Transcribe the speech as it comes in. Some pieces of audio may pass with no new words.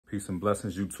Peace and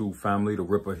blessings, YouTube family. The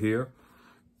Ripper here.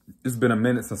 It's been a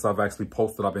minute since I've actually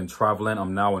posted. I've been traveling.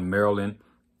 I'm now in Maryland.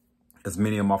 As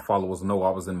many of my followers know,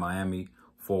 I was in Miami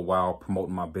for a while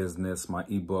promoting my business, my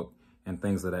ebook, and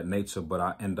things of that nature. But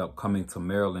I end up coming to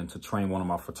Maryland to train one of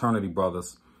my fraternity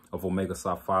brothers of Omega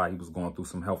Psi Phi. He was going through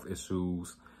some health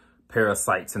issues,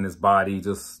 parasites in his body,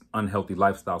 just unhealthy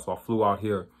lifestyle. So I flew out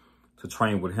here to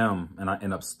train with him, and I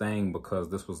ended up staying because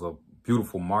this was a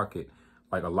beautiful market.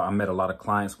 I met a lot of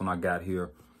clients when I got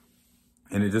here,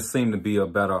 and it just seemed to be a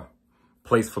better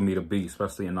place for me to be,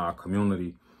 especially in our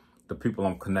community. The people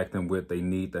I'm connecting with, they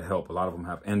need the help. A lot of them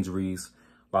have injuries.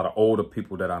 A lot of older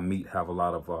people that I meet have a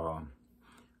lot of,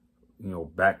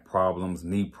 back problems,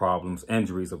 knee problems,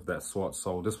 injuries of that sort.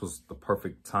 So this was the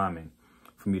perfect timing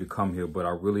for me to come here. But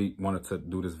I really wanted to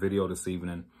do this video this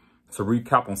evening to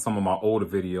recap on some of my older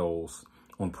videos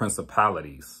on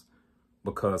Principalities,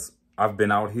 because I've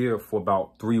been out here for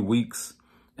about 3 weeks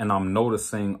and I'm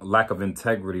noticing lack of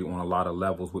integrity on a lot of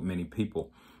levels with many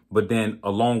people. But then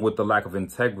along with the lack of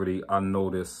integrity, I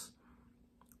notice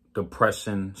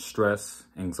depression, stress,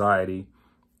 anxiety,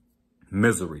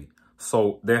 misery.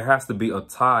 So there has to be a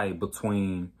tie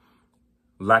between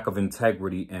lack of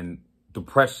integrity and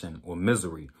depression or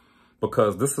misery,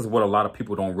 because this is what a lot of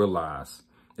people don't realize,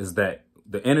 is that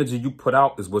the energy you put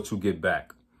out is what you get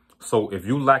back. So if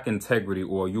you lack integrity,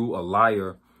 or you a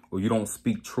liar, or you don't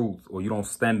speak truth, or you don't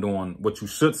stand on what you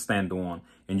should stand on,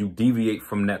 and you deviate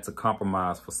from that to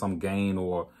compromise for some gain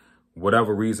or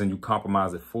whatever reason you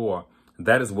compromise it for,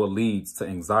 that is what leads to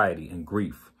anxiety and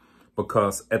grief.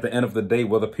 Because at the end of the day,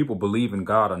 whether people believe in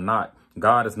God or not,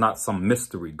 God is not some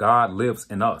mystery. God lives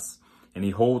in us, and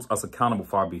he holds us accountable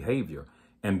for our behavior.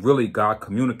 And really, God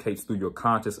communicates through your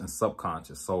conscious and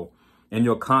subconscious. So in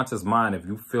your conscious mind, if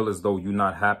you feel as though you're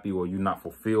not happy, or you're not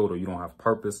fulfilled, or you don't have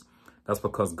purpose, that's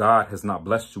because God has not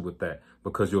blessed you with that,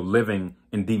 because you're living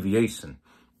in deviation.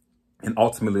 And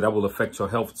ultimately, that will affect your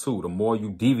health too. The more you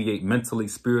deviate mentally,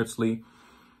 spiritually,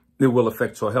 it will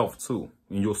affect your health too.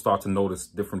 And you'll start to notice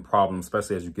different problems,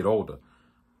 especially as you get older.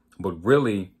 But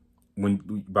really,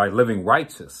 by living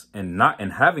righteous and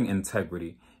having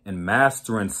integrity and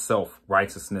mastering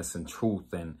self-righteousness and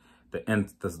truth and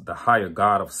the higher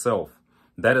God of self,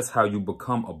 that is how you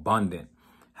become abundant,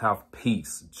 have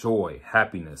peace, joy,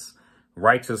 happiness.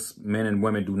 Righteous men and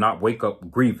women do not wake up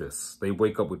grievous. They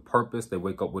wake up with purpose. They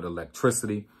wake up with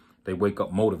electricity. They wake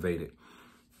up motivated.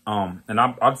 And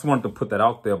I just wanted to put that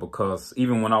out there, because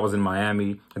even when I was in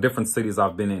Miami, the different cities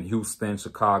I've been in, Houston,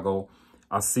 Chicago,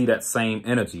 I see that same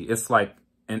energy. It's like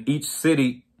in each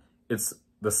city, it's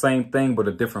the same thing, but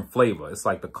a different flavor. It's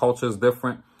like the culture is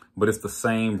different, but it's the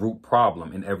same root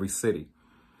problem in every city.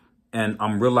 And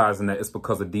I'm realizing that it's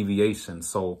because of deviation.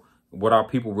 So what our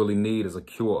people really need is a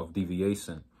cure of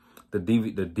deviation. The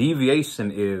deviation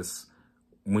is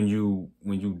when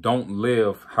you don't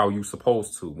live how you're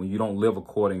supposed to, when you don't live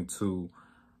according to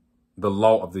the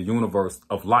law of the universe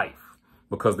of life,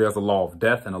 because there's a law of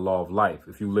death and a law of life.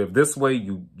 If you live this way,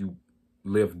 you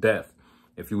live death.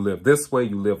 If you live this way,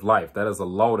 you live life. That is a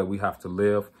law that we have to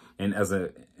live. And as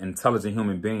an intelligent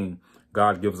human being,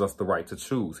 God gives us the right to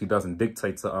choose. He doesn't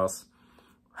dictate to us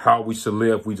how we should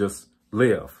live. We just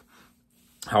live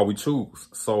how we choose.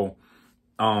 So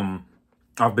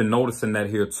I've been noticing that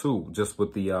here too, just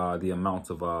with the amount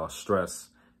of stress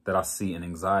that I see and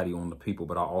anxiety on the people.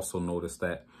 But I also notice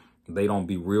that they don't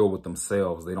be real with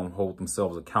themselves. They don't hold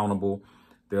themselves accountable.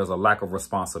 There's a lack of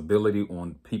responsibility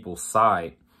on people's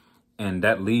side, and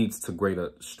that leads to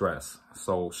greater stress.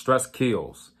 So stress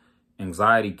kills,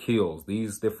 anxiety kills.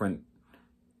 These different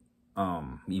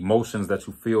emotions that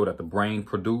you feel that the brain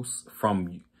produce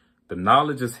from the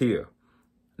knowledge is here.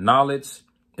 Knowledge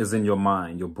is in your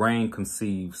mind. Your brain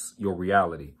conceives your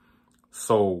reality.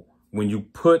 So when you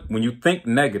think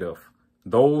negative,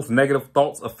 those negative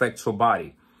thoughts affect your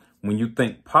body. When you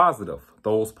think positive,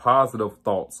 those positive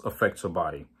thoughts affect your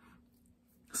body.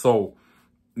 So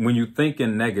when you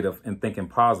thinking negative and thinking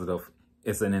positive,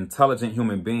 as an intelligent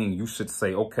human being, you should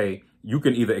say, okay, you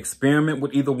can either experiment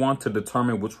with either one to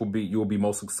determine which you'll be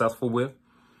most successful with.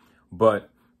 But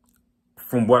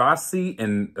from what I see,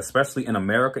 and especially in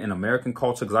America, in American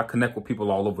culture, because I connect with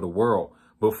people all over the world,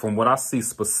 but from what I see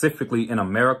specifically in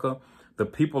America, the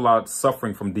people are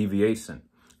suffering from deviation,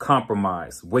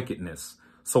 compromise, wickedness.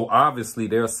 So obviously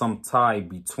there's some tie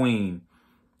between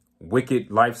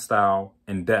wicked lifestyle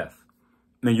and death.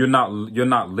 And you're not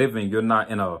living, you're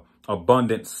not in a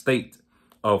abundant state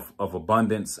of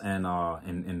abundance and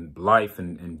life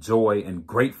and joy and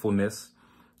gratefulness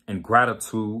and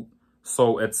gratitude.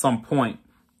 So at some point,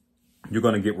 you're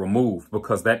going to get removed,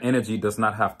 because that energy does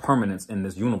not have permanence in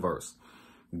this universe.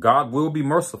 God will be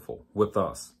merciful with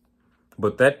us.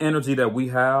 But that energy that we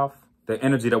have, the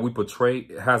energy that we portray,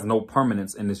 has no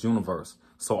permanence in this universe.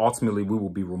 So ultimately, we will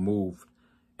be removed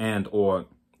and or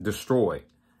destroyed.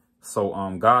 So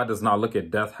God does not look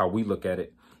at death how we look at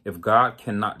it. If God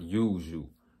cannot use you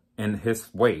in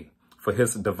his way for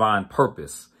his divine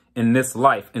purpose in this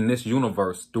life, in this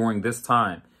universe, during this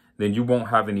time, then you won't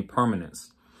have any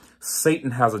permanence.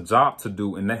 Satan has a job to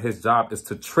do, and that his job is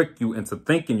to trick you into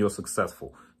thinking you're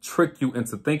successful, trick you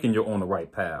into thinking you're on the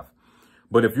right path.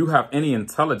 But if you have any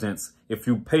intelligence, if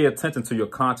you pay attention to your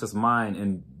conscious mind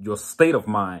and your state of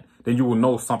mind, then you will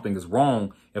know something is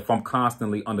wrong if I'm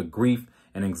constantly under grief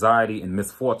and anxiety and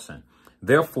misfortune.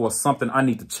 Therefore, something I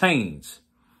need to change.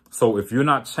 So if you're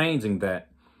not changing that,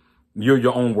 you're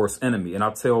your own worst enemy. And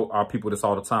I tell our people this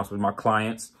all the time. So with my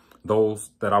clients,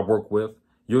 those that I work with,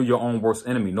 you're your own worst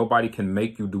enemy. Nobody can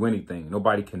make you do anything.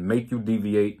 Nobody can make you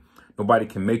deviate. Nobody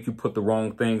can make you put the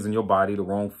wrong things in your body, the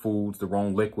wrong foods, the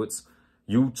wrong liquids.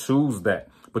 You choose that.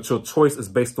 But your choice is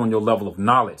based on your level of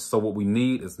knowledge. So what we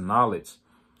need is knowledge.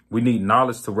 We need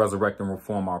knowledge to resurrect and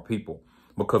reform our people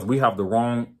because we have the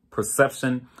wrong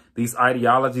perception. These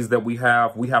ideologies that we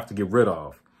have to get rid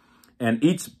of. And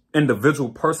each individual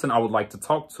person I would like to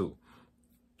talk to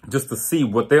just to see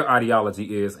what their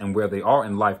ideology is and where they are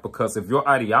in life. Because if your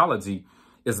ideology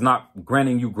is not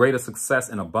granting you greater success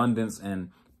and abundance and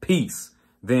peace,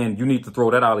 then you need to throw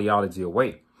that ideology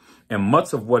away. And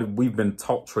much of what we've been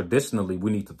taught traditionally,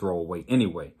 we need to throw away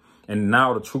anyway. And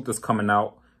now the truth is coming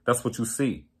out. That's what you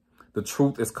see. The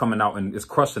truth is coming out and it's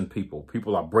crushing people.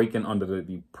 People are breaking under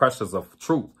the pressures of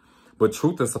truth. But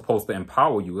truth is supposed to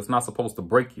empower you. It's not supposed to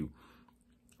break you.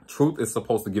 Truth is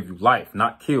supposed to give you life,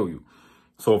 not kill you.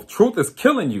 So if truth is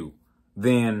killing you,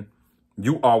 then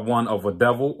you are one of a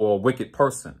devil or a wicked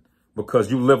person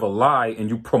because you live a lie and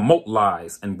you promote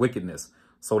lies and wickedness.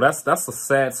 So that's a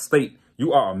sad state.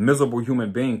 You are a miserable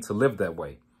human being to live that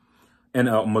way. And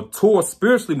a mature,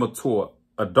 spiritually mature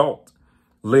adult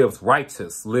lives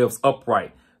righteous, lives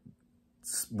upright.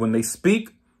 When they speak,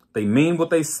 they mean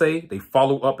what they say, they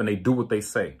follow up and they do what they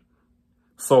say.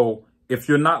 So if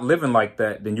you're not living like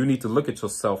that, then you need to look at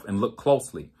yourself and look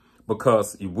closely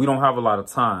because we don't have a lot of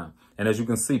time. And as you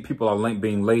can see, people are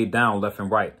being laid down left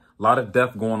and right. A lot of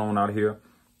death going on out here,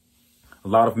 a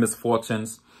lot of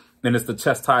misfortunes. And it's the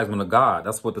chastisement of God.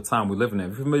 That's what the time we're living in.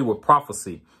 If you're familiar with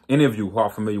prophecy, any of you who are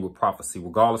familiar with prophecy,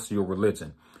 regardless of your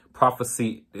religion,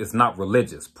 prophecy is not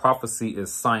religious. Prophecy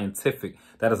is scientific.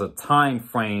 That is a time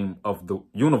frame of the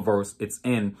universe it's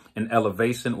in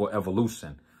elevation or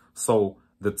evolution. So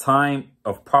the time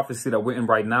of prophecy that we're in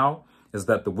right now is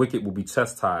that the wicked will be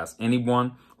chastised.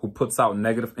 Anyone who puts out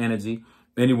negative energy,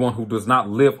 anyone who does not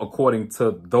live according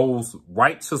to those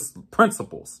righteous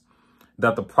principles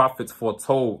that the prophets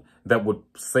foretold that would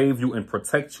save you and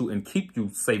protect you and keep you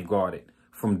safeguarded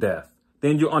from death,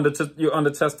 then you're under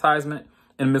chastisement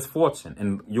and misfortune,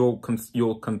 and you'll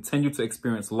continue to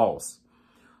experience loss.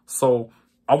 So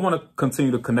I want to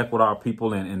continue to connect with our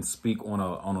people and speak on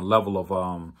a level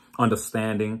of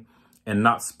understanding and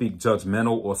not speak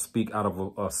judgmental or speak out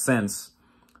of a sense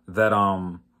that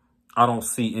I don't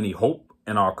see any hope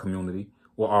in our community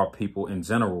or our people in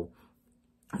general.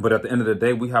 But at the end of the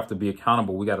day, we have to be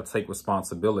accountable. We got to take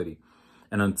responsibility.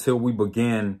 And until we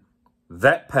begin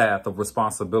that path of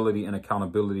responsibility and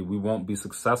accountability, we won't be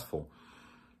successful.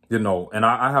 You know, and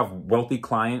I have wealthy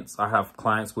clients. I have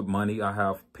clients with money. I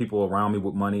have people around me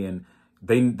with money, and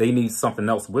they need something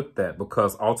else with that,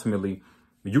 because ultimately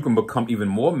you can become even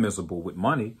more miserable with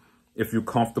money if you're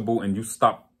comfortable and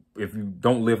if you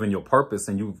don't live in your purpose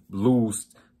and you lose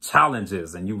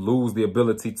challenges and you lose the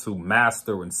ability to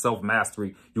master and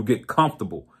self-mastery. You get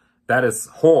comfortable. That is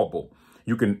horrible.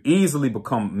 You can easily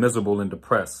become miserable and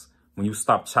depressed when you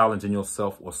stop challenging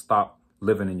yourself or stop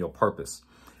living in your purpose.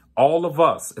 All of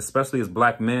us, especially as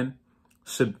Black men,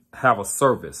 should have a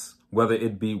service, whether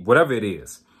it be whatever it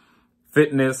is,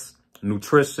 fitness,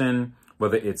 nutrition,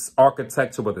 whether it's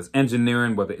architecture, whether it's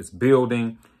engineering, whether it's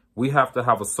building. We have to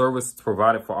have a service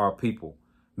provided for our people.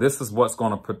 This is what's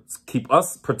going to keep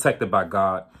us protected by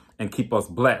God and keep us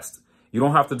blessed. You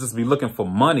don't have to just be looking for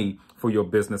money for your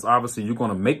business. Obviously, you're going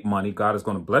to make money. God is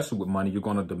going to bless you with money. You're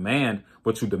going to demand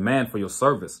what you demand for your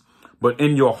service. But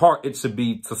in your heart, it should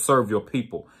be to serve your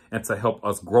people and to help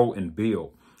us grow and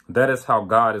build. That is how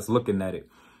God is looking at it.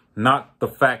 Not the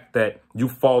fact that you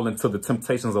fall into the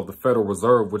temptations of the Federal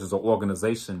Reserve, which is an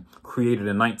organization created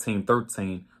in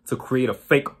 1913 to create a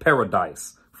fake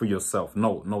paradise for yourself.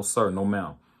 No, sir. No,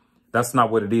 ma'am. That's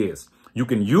not what it is. You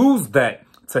can use that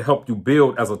to help you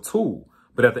build as a tool.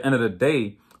 But at the end of the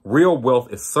day, real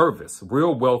wealth is service.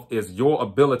 Real wealth is your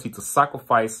ability to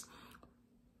sacrifice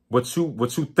what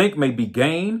you think may be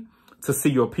gain to see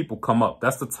your people come up.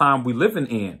 That's the time we living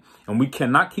in. And we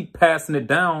cannot keep passing it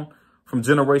down from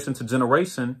generation to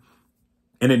generation,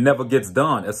 and it never gets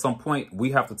done. At some point,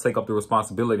 we have to take up the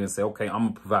responsibility and say, okay, I'm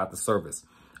going to provide the service.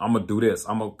 I'm going to do this.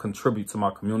 I'm going to contribute to my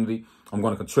community. I'm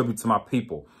going to contribute to my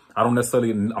people. I'm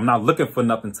not looking for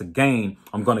nothing to gain.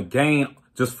 I'm going to gain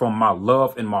just from my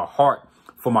love in my heart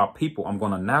for my people. I'm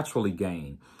going to naturally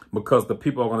gain because the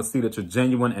people are going to see that you're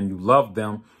genuine and you love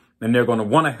them, and they're going to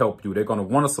want to help you. They're going to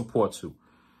want to support you.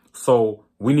 So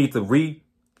we need to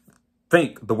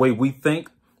rethink the way we think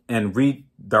and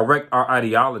redirect our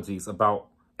ideologies about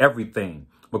everything,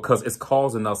 because it's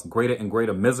causing us greater and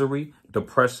greater misery,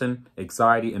 depression,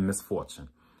 anxiety, and misfortune.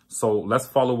 So let's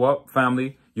follow up,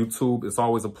 family. YouTube, it's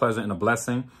always a pleasure and a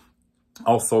blessing.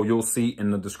 Also, you'll see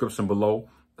in the description below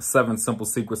 7 Simple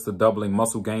Secrets to Doubling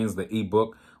Muscle Gains, the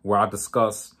ebook, where I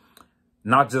discuss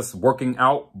not just working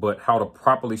out, but how to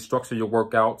properly structure your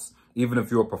workouts. Even if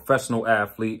you're a professional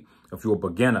athlete, if you're a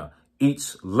beginner,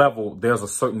 each level, there's a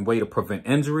certain way to prevent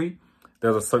injury.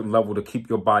 There's a certain level to keep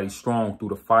your body strong through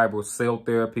the fiber cell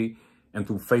therapy and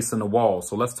through facing the wall.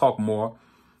 So let's talk more.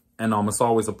 And it's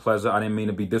always a pleasure. I didn't mean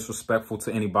to be disrespectful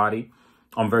to anybody.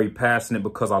 I'm very passionate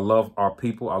because I love our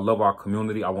people. I love our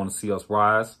community. I want to see us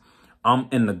rise. I'm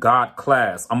in the God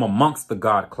class. I'm amongst the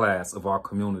God class of our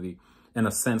community, in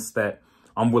a sense that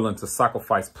I'm willing to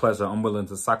sacrifice pleasure. I'm willing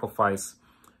to sacrifice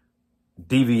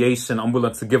deviation. I'm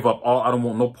willing to give up all. I don't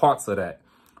want no parts of that,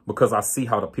 because I see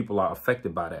how the people are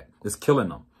affected by that. It's killing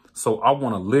them. So I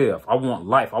want to live. I want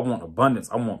life. I want abundance.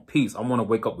 I want peace. I want to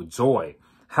wake up with joy,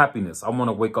 happiness. I want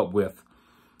to wake up with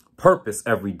purpose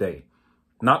every day,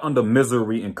 not under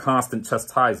misery and constant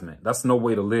chastisement. That's no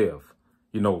way to live.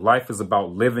 You know, life is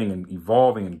about living and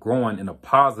evolving and growing in a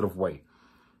positive way,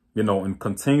 you know, and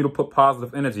continue to put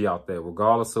positive energy out there,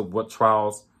 regardless of what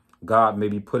trials God may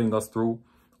be putting us through.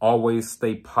 Always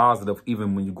stay positive,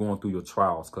 even when you're going through your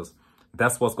trials, because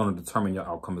that's what's going to determine your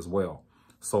outcome as well.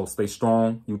 So stay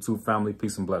strong, YouTube family.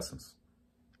 Peace and blessings.